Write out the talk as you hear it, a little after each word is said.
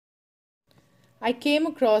I came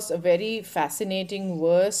across a very fascinating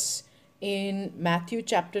verse in Matthew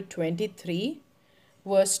chapter 23,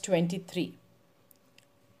 verse 23.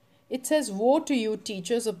 It says, "Woe to you,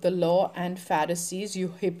 teachers of the law and Pharisees, you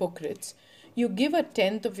hypocrites! You give a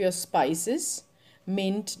tenth of your spices,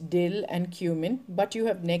 mint, dill, and cumin, but you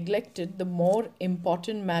have neglected the more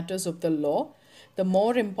important matters of the law. The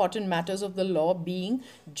more important matters of the law being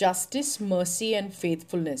justice, mercy, and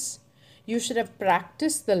faithfulness. You should have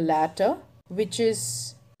practiced the latter, which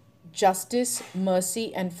is justice,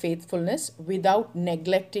 mercy, and faithfulness, without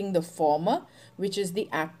neglecting the former, which is the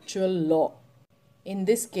actual law. In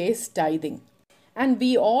this case, tithing." And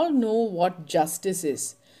we all know what justice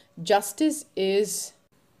is. Justice is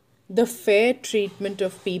the fair treatment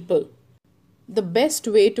of people. The best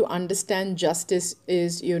way to understand justice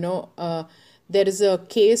is, there is a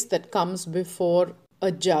case that comes before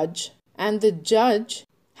a judge, and the judge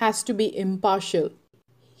has to be impartial.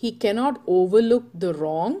 He cannot overlook the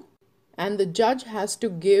wrong, and the judge has to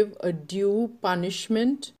give a due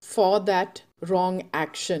punishment for that wrong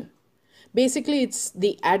action. Basically, it's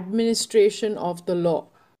the administration of the law.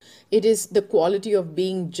 It is the quality of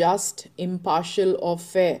being just, impartial, or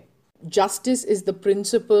fair. Justice is the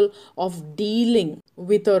principle of dealing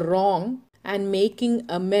with a wrong and making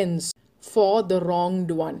amends for the wronged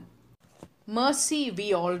one. Mercy,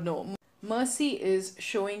 we all know. Mercy is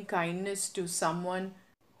showing kindness to someone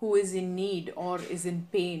who is in need or is in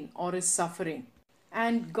pain or is suffering.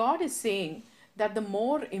 And God is saying that the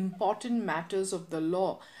more important matters of the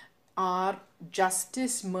law are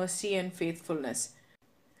justice, mercy, and faithfulness.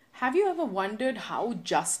 Have you ever wondered how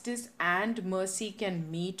justice and mercy can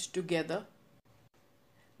meet together?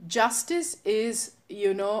 Justice is,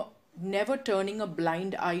 never turning a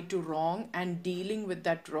blind eye to wrong and dealing with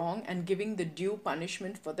that wrong and giving the due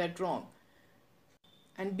punishment for that wrong.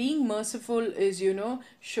 And being merciful is,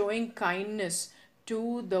 showing kindness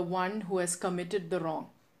to the one who has committed the wrong.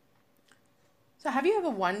 So, have you ever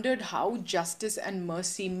wondered how justice and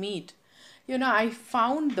mercy meet? I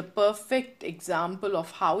found the perfect example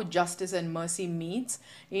of how justice and mercy meets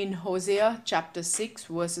in Hosea chapter 6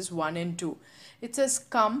 verses 1 and 2. It says,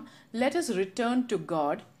 "Come, let us return to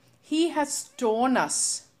God. He has torn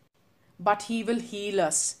us, but he will heal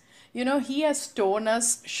us." He has torn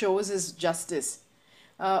us shows his justice.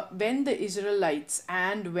 When the Israelites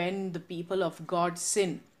and when the people of God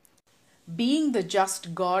sin, being the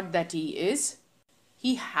just God that he is,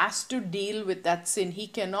 he has to deal with that sin. He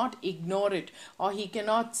cannot ignore it, or he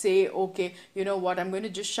cannot say, okay, you know what, I'm going to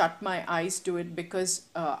just shut my eyes to it because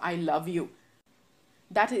I love you.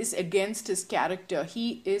 That is against his character.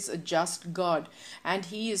 He is a just God and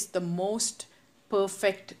he is the most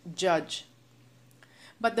perfect judge.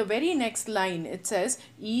 But the very next line, it says,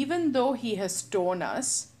 even though he has torn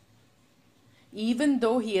us, even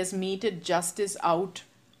though he has meted justice out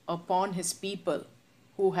upon his people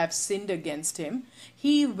who have sinned against him,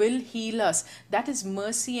 he will heal us. That is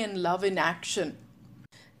mercy and love in action.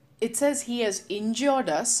 It says he has injured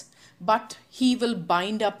us, but he will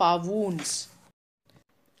bind up our wounds.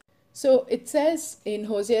 So it says in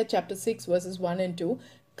Hosea chapter 6 verses 1 and 2,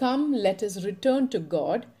 "Come, let us return to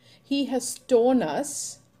God. He has torn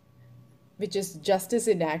us," which is justice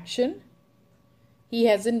in action. He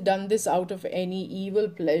hasn't done this out of any evil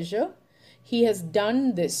pleasure. He has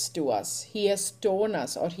done this to us. He has torn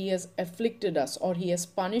us, or he has afflicted us, or he has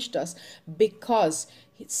punished us because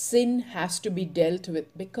sin has to be dealt with,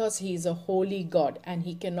 because he is a holy God and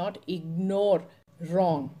he cannot ignore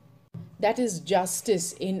wrong. That is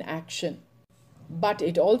justice in action. But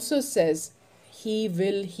it also says he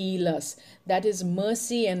will heal us. That is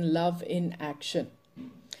mercy and love in action.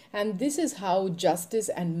 And this is how justice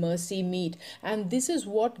and mercy meet. And this is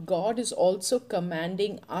what God is also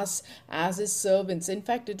commanding us as his servants. In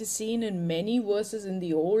fact, it is seen in many verses in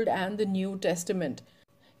the Old and the New Testament.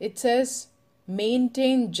 It says,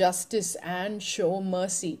 maintain justice and show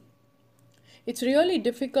mercy. It's really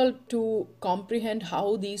difficult to comprehend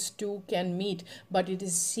how these two can meet, but it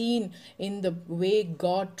is seen in the way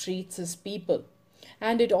God treats his people.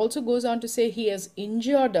 And it also goes on to say, he has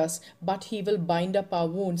injured us, but he will bind up our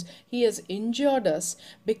wounds. He has injured us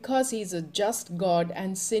because he's a just God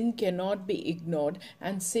and sin cannot be ignored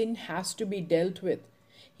and sin has to be dealt with.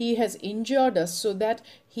 He has injured us so that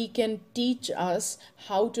he can teach us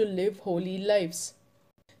how to live holy lives,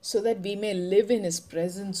 so that we may live in his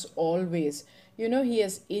presence always. He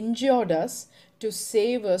has injured us to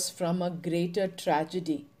save us from a greater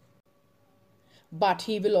tragedy. But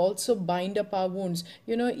he will also bind up our wounds.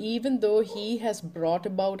 Even though he has brought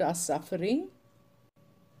about our suffering,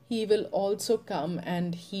 he will also come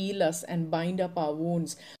and heal us and bind up our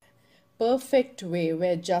wounds. perfect way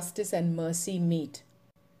where justice and mercy meet.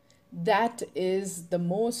 That is the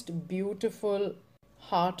most beautiful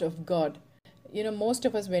heart of God. Most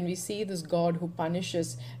of us, when we see this God who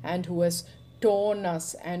punishes and who has torn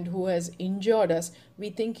us and who has injured us,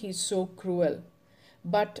 we think he's so cruel.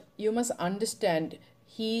 But you must understand,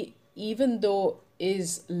 he, even though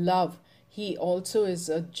is love, he also is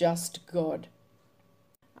a just God.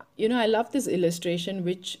 I love this illustration,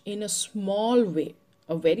 which in a small way,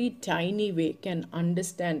 a very tiny way, can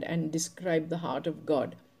understand and describe the heart of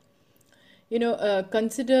God.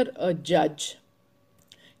 Consider a judge.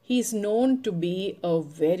 He's known to be a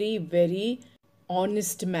very, very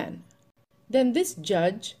honest man. Then this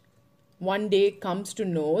judge one day comes to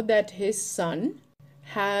know that his son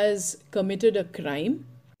has committed a crime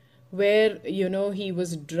where, he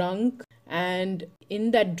was drunk, and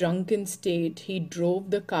in that drunken state, he drove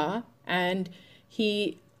the car and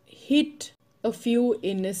he hit a few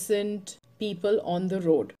innocent people on the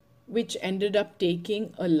road, which ended up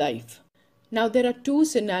taking a life. Now, there are two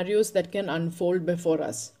scenarios that can unfold before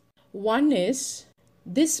us. One is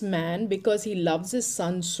this man, because he loves his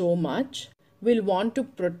son so much, will want to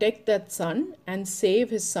protect that son and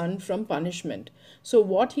save his son from punishment. So,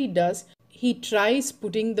 what he does, he tries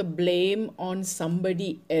putting the blame on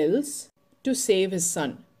somebody else to save his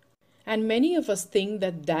son. And many of us think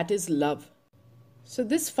that that is love. So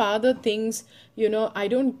this father thinks, I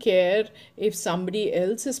don't care if somebody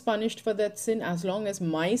else is punished for that sin, as long as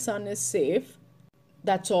my son is safe,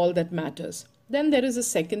 that's all that matters. Then there is a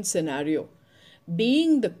second scenario.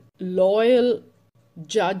 Being the loyal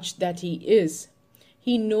judge that he is,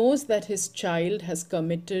 he knows that his child has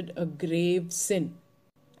committed a grave sin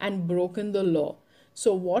and broken the law.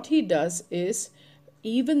 So what he does is,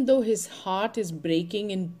 even though his heart is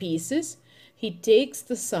breaking in pieces, he takes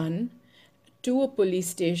the son to a police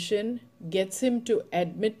station, gets him to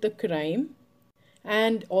admit the crime,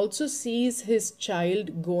 and also sees his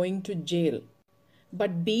child going to jail.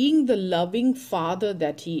 But being the loving father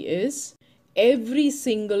that he is, every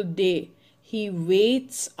single day he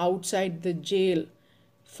waits outside the jail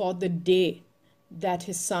for the day that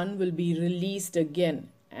his son will be released again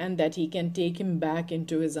and that he can take him back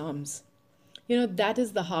into his arms. That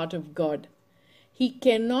is the heart of God. He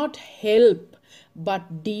cannot help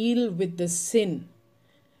but deal with the sin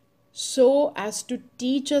so as to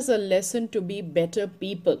teach us a lesson to be better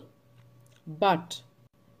people. But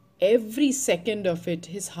every second of it,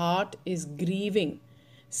 his heart is grieving,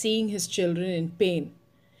 seeing his children in pain.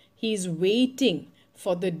 He is waiting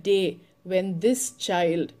for the day when this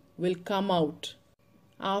child will come out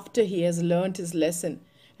after he has learnt his lesson,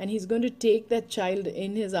 and he's going to take that child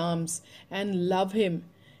in his arms and love him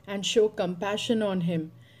and show compassion on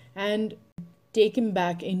him and take him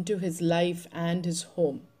back into his life and his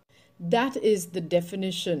home. That is the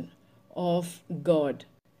definition of God.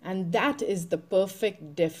 And that is the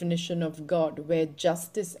perfect definition of God, where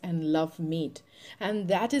justice and love meet. And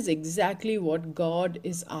that is exactly what God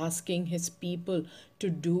is asking his people to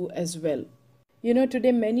do as well.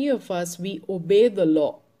 Today many of us, we obey the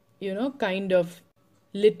law, kind of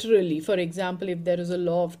literally. For example, if there is a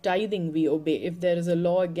law of tithing, we obey. If there is a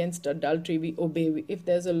law against adultery, we obey. If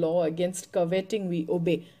there's a law against coveting, we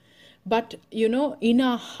obey. But, in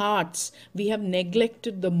our hearts, we have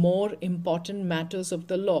neglected the more important matters of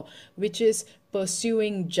the law, which is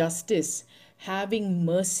pursuing justice, having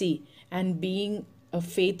mercy, and being a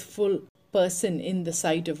faithful person in the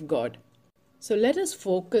sight of God. So let us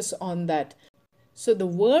focus on that. So the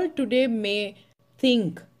world today may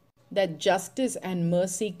think that justice and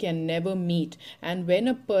mercy can never meet, and when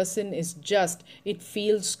a person is just, it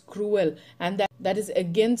feels cruel, and that is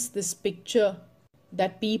against this picture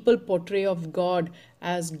that people portray of God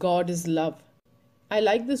as God is love. I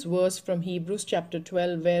like this verse from Hebrews chapter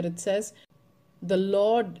 12 where it says, "The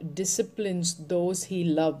Lord disciplines those he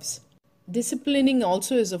loves." Disciplining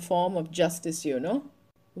also is a form of justice,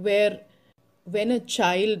 where when a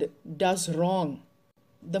child does wrong,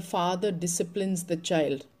 the father disciplines the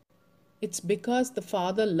child. It's because the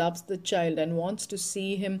father loves the child and wants to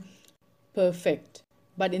see him perfect.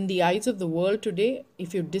 But in the eyes of the world today,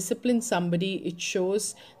 if you discipline somebody, it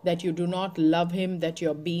shows that you do not love him, that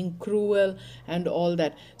you're being cruel and all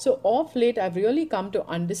that. So of late, I've really come to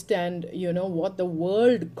understand, what the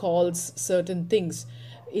world calls certain things.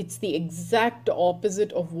 It's the exact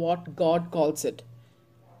opposite of what God calls it.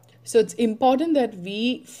 So it's important that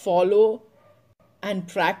we follow and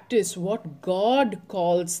practice what God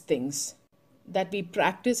calls things, that we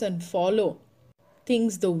practice and follow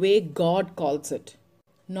things the way God calls it,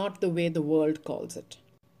 not the way the world calls it.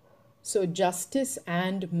 So justice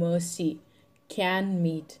and mercy can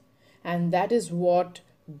meet, and that is what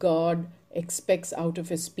God expects out of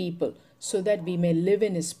His people, so that we may live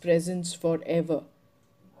in His presence forever.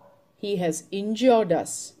 He has injured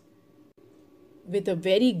us with a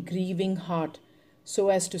very grieving heart so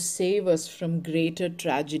as to save us from greater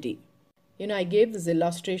tragedy. I gave this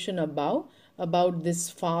illustration above about this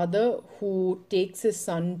father who takes his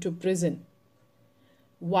son to prison.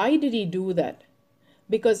 Why did he do that?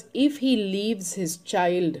 Because if he leaves his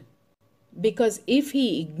child, because if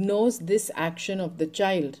he ignores this action of the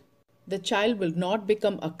child will not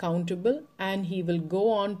become accountable and he will go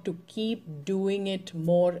on to keep doing it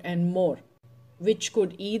more and more, which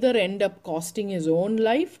could either end up costing his own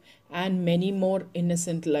life and many more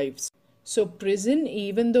innocent lives. So, prison,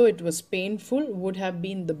 even though it was painful, would have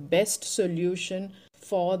been the best solution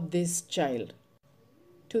for this child.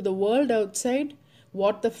 To the world outside,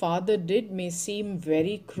 what the father did may seem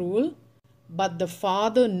very cruel, but the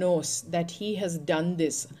father knows that he has done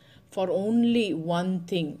this for only one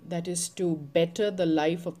thing, that is to better the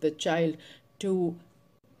life of the child, to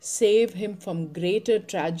save him from greater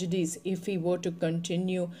tragedies if he were to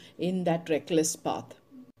continue in that reckless path.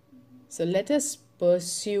 So let us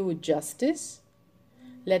pursue justice,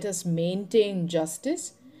 let us maintain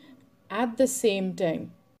justice, at the same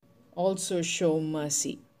time also show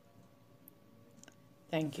mercy.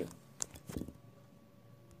 Thank you.